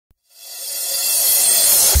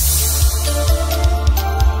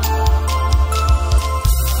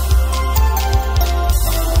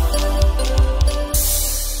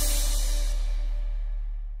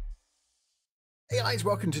Guys,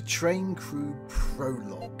 welcome to Train Crew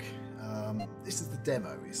Prologue. This is the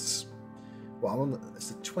demo. It's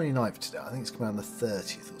the 29th today. I think it's coming out on the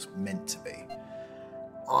 30th. It was meant to be.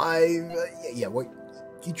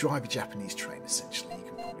 You drive a Japanese train essentially. You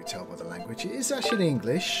can probably tell by the language. It is actually in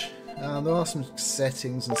English. There are some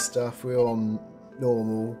settings and stuff. We're on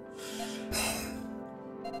normal.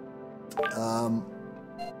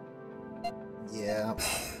 Yeah.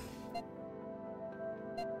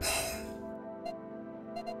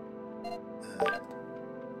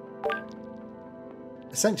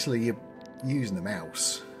 Essentially, you're using the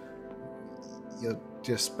mouse. You're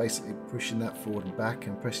just basically pushing that forward and back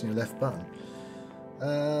and pressing your left button.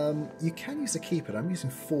 You can use the keypad. I'm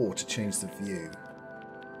using 4 to change the view.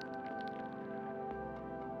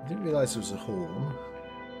 I didn't realise there was a horn.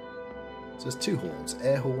 So there's 2 horns,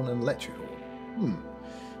 air horn and electric horn.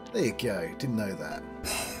 There you go, didn't know that.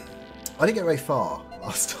 I didn't get very far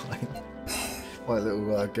last time. My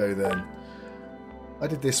little go then. I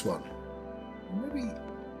did this one. Maybe...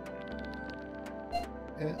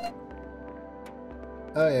 Yeah.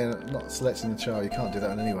 Oh yeah, not selecting the child, you can't do that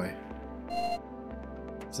one anyway.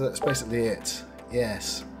 So that's basically it.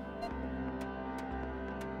 Yes.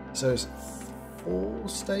 So it's 4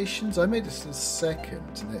 stations. I made this in a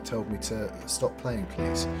second and it told me to stop playing,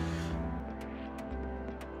 please.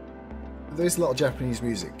 There's a lot of Japanese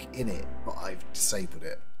music in it, but I've disabled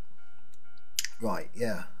it. Right,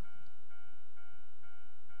 yeah.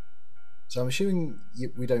 So I'm assuming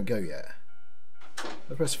we don't go yet.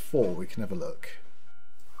 If I press 4, we can have a look.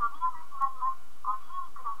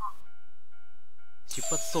 出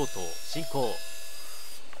発相当進行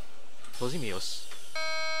閉じ目よし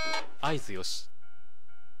合図よし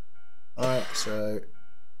Alright, so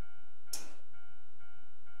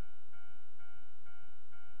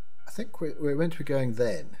I think we're meant to be going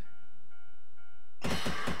then.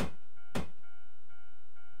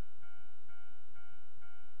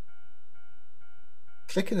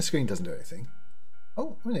 Clicking the screen doesn't do anything.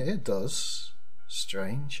 Oh, well, yeah, it does.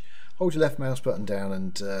 Strange. Hold your left mouse button down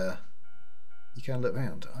and you can look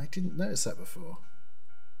around. I didn't notice that before.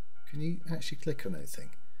 Can you actually click on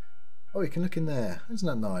anything? Oh, you can look in there. Isn't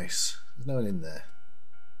that nice? There's no one in there.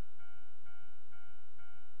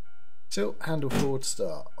 Tilt, handle forward,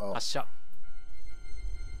 start. Well,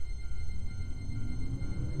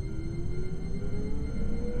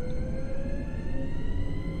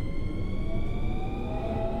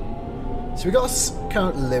 so we got a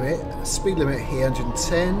current limit, speed limit here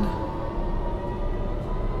 110.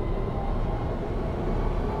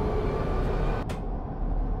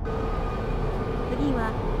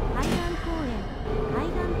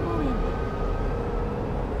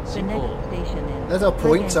 There's our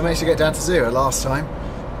points. I managed to get down to 0 last time.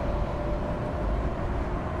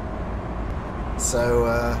 So,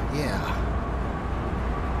 yeah.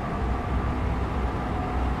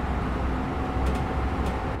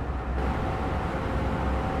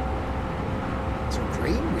 It's all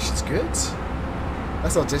green, which is good.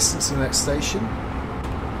 That's our distance to the next station.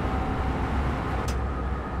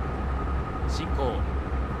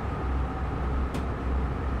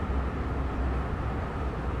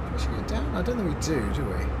 I don't think we do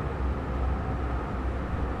we?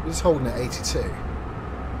 We're just holding at 82.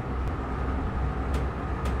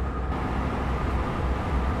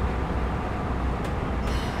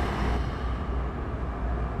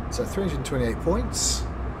 So 328 points.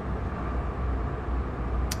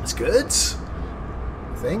 That's good,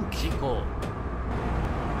 I think.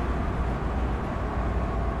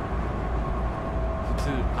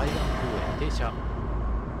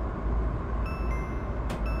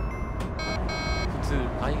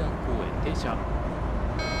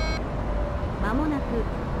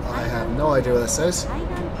 I have no idea what that says.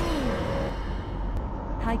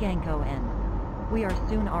 Taiganko-en. We are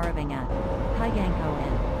soon arriving at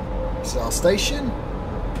Taiganko-en. This is our station.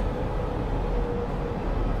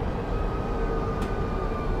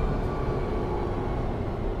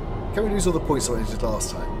 Can we lose all the points that we did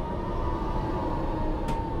last time?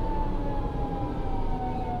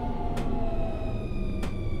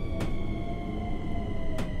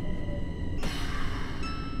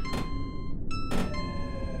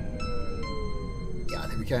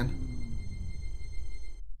 Can.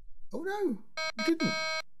 Oh no, we didn't.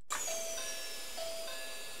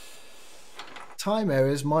 Time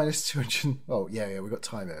errors minus 200. Oh yeah, we got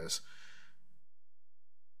time errors.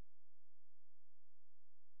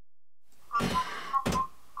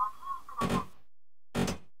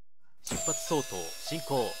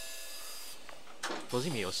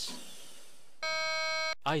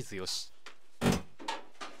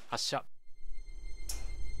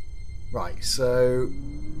 Right, so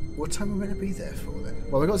What time are we meant to be there for then?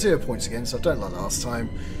 Well, we got 0 points again, so I don't like last time.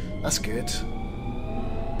 That's good.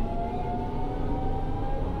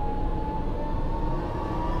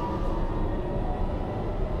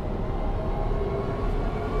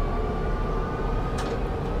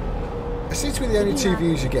 It seems to be the only 2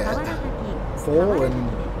 views you get. 4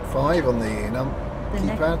 and 5 on the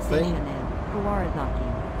keypad thing.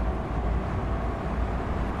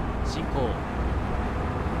 進行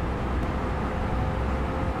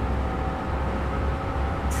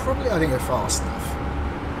Probably I didn't go fast enough.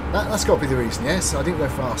 That's got to be the reason, yes? I didn't go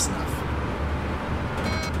fast enough.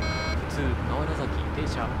 普通川原崎停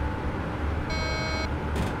車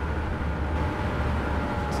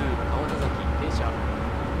普通川原崎停車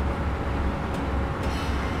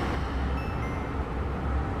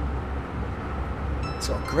It's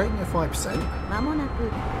got a grading of 5%. まもなく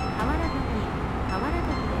川原崎です。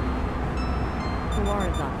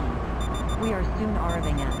Kawarazaki. We are soon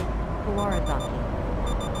arriving at Kawarazaki.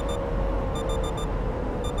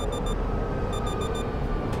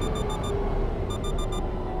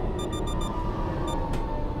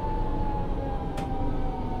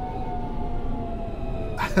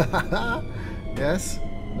 Yes?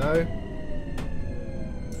 No?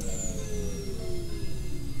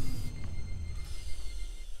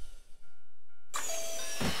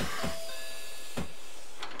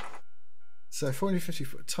 So 450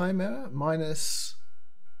 foot time error minus.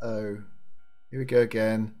 Oh, here we go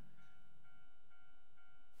again.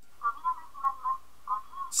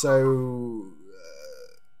 So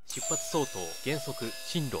出発相当減速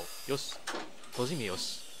進路よし閉じ目よ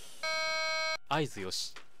し合図よ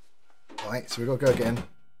し right, so we've got to go again.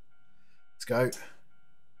 Let's go.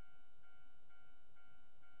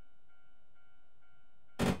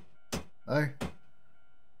 Oh.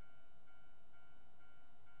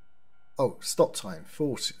 Oh, stop time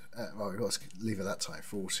 40. Well, we've got to leave at that time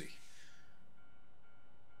 40.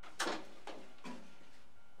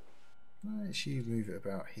 Why don't you move it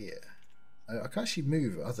about here? I can't actually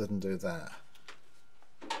move it other than do that.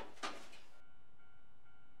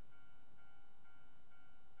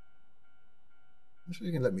 I'm sure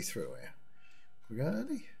you can let me through here. We go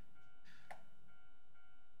early?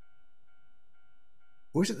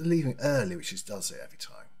 Or is it the leaving early which just does it every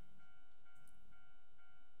time?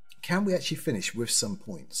 Can we actually finish with some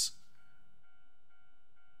points?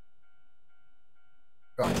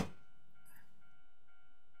 Right.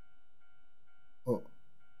 Oh.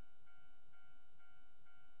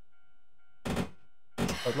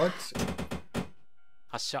 I'd like to.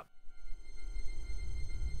 発車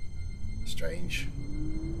Strange.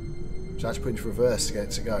 So I have to put into reverse to get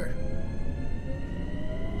it to go.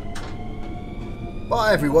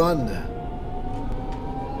 Bye everyone!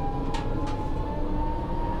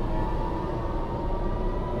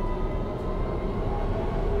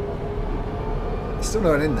 There's still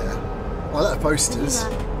no one in there. Oh, that posters.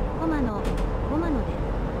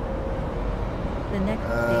 The next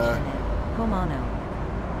station is Komano.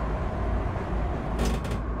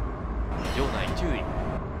 場内注意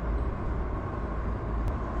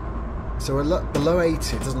So we're below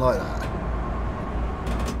 80, it doesn't like that.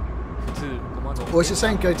 普通駒の Or is it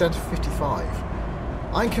saying go down to 55?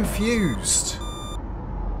 I'm confused.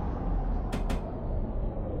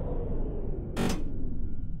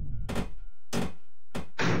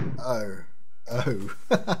 Oh. Oh.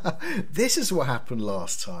 This is what happened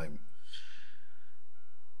last time.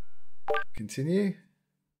 Continue.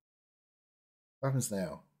 What happens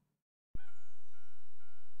now?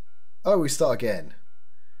 Oh, we start again.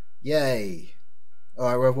 Yay.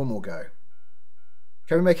 Alright, we'll have one more go.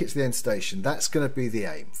 Can we make it to the end station? That's going to be the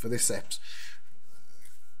aim for this episode.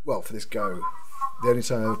 Well, for this go. The only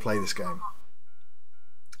time I ever play this game.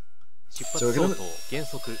 出発相当減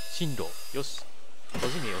速進路よし閉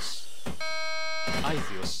じ目よし合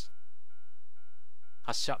図よし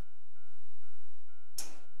発車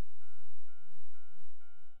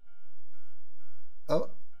Oh.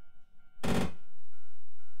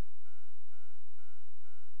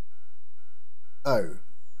 Oh.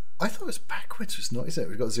 I thought it was backwards. It's not, is it?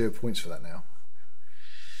 We've got 0 points for that now.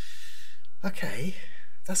 Okay.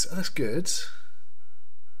 That's good.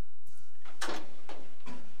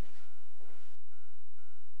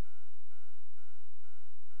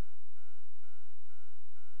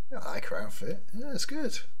 Yeah, I like her outfit. Yeah, it's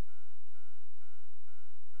good.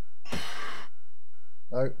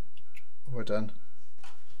 Oh. We're done.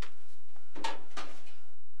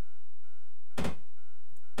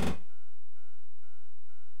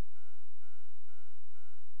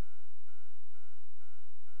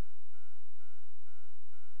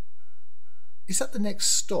 Is that the next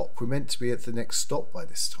stop? We're meant to be at the next stop by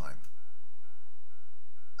this time.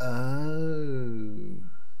 Oh.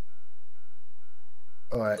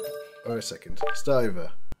 Alright. Wait a second. Start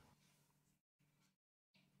over.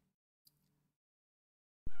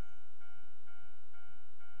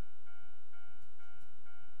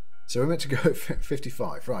 So we're meant to go at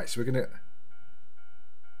 55. Right, so we're going to...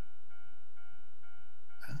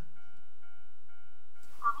 Huh?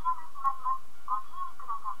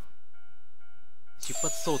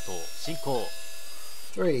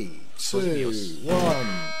 3, 2,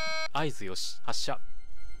 1. 合図よし、発射。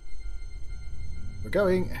 We're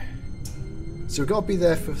going. So we've got to be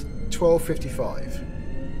there for 12:55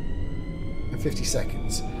 and 50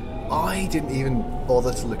 seconds. I didn't even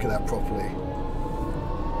bother to look at that properly.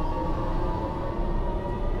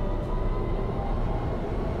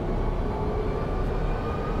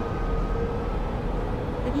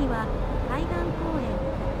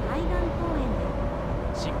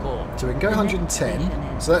 So we can go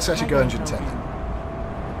 110. So let's actually go 110 then.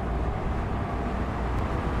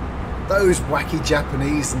 Those wacky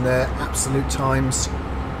Japanese and their absolute times.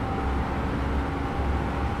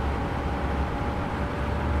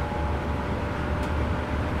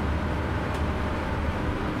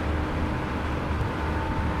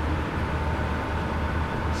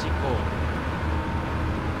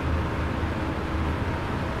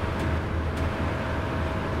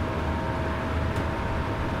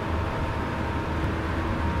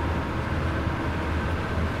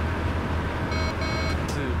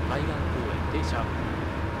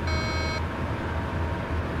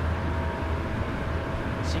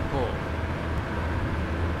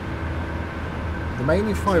 The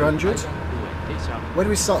mainly 500. When do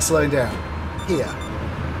we start slowing down? Here.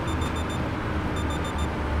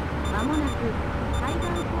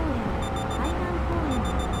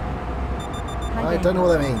 I don't know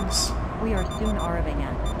what that means. We are soon arriving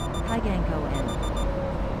at Taiganko End.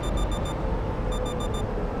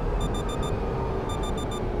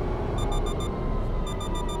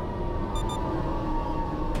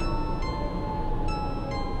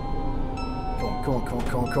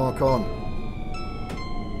 Come on.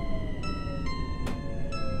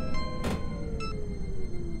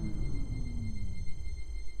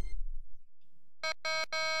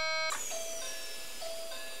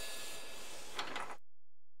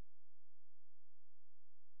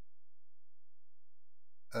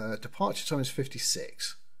 Departure time is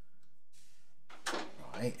 56.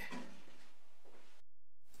 Right.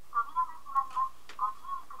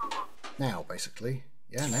 Now, basically.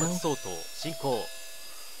 Yeah, now. Go!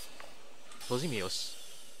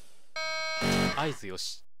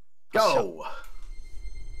 Go!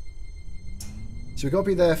 So we've got to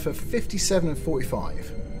be there for 57 and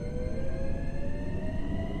 45.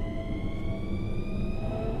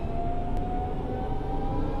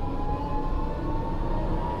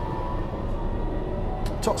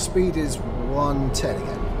 Top speed is 110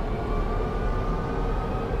 again.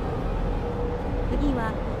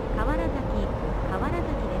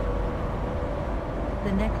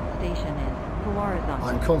 The next station is Kawarazaki.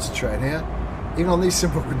 I'm concentrating here, even on these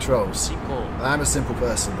simple controls. I am a simple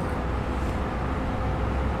person though.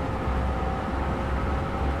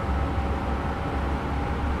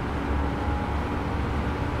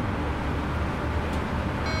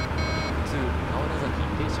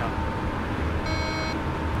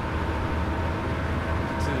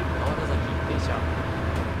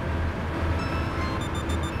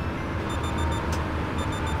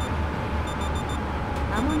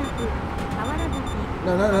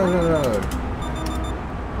 No.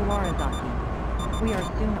 Kawarazaki. We are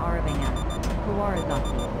soon arriving at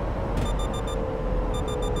Kawarazaki.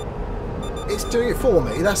 It's doing it for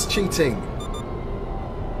me, that's cheating.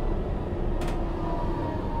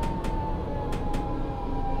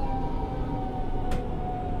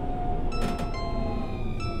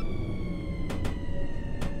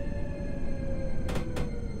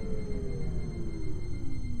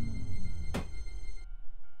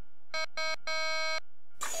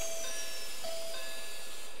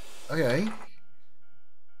 Okay.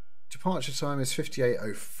 Departure time is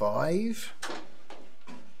 58:05.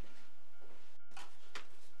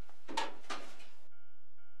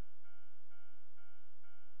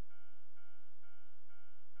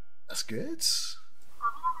 That's good.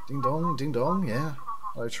 Ding dong, yeah.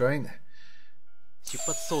 Hello, train. 出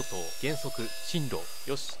発相当減速進路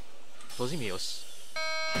よし閉じ目よし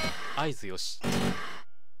合図よし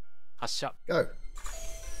発射 Go.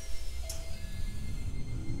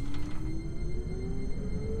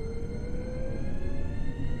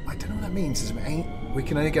 I don't know what that means. Is it we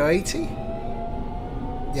can only go 80?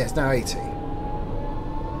 Yeah, it's now 80.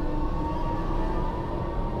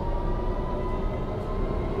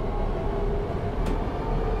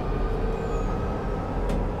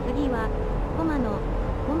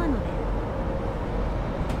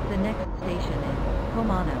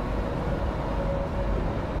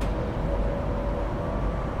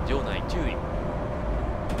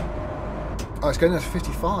 Oh, it's going down to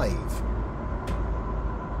 55.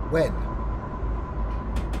 When?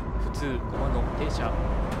 普通駒の停車。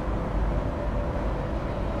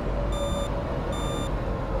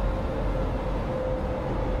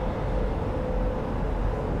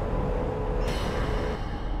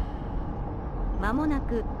間もな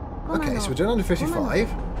く Okay, so we're doing under 55.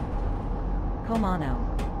 Komano.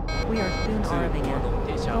 We are soon arriving at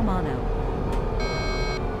Komano.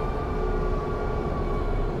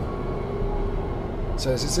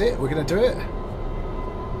 So is this it? We're going to do it?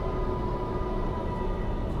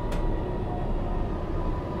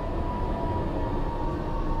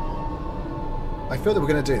 I feel that we're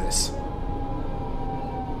going to do this.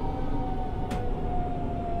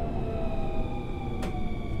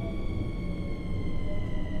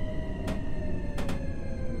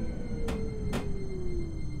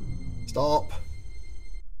 Stop.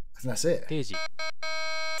 I think that's it. 定時。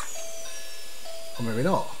 Or maybe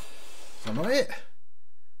not. Is that not it?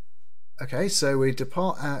 Okay, so we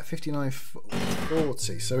depart at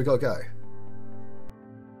 59:40, so we got to go.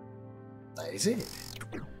 That is it.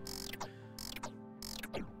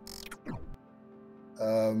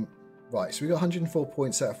 Right, so we got 104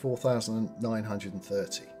 points out of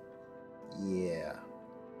 4,930. Yeah.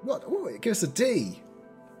 What? Oh, it gives us a D.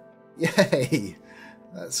 Yay!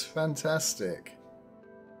 That's fantastic.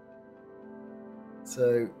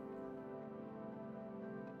 So,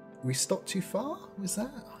 we stopped too far? Was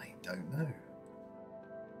that? I don't know.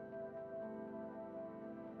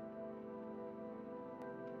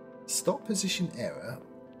 Stop position error,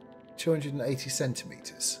 280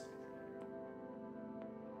 centimeters.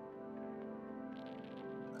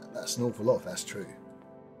 That's an awful lot if that's true.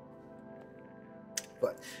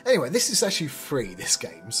 But anyway, this is actually free, this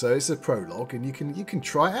game, so it's a prologue, and you can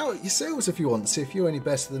try it out yourselves if you want, see if you're any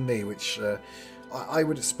better than me, which I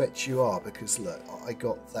would expect you are, because look, I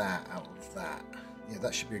got that out of that. Yeah,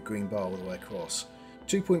 that should be a green bar all the way across.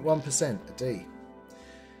 2.1%, a D.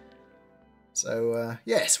 So,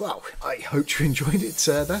 yes, well, I hope you enjoyed it.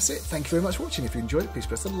 That's it. Thank you very much for watching. If you enjoyed it, please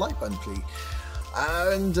press the like button, please.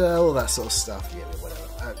 And all that sort of stuff. Yeah, whatever.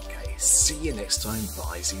 Okay, see you next time.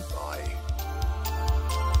 Bye-zy-bye.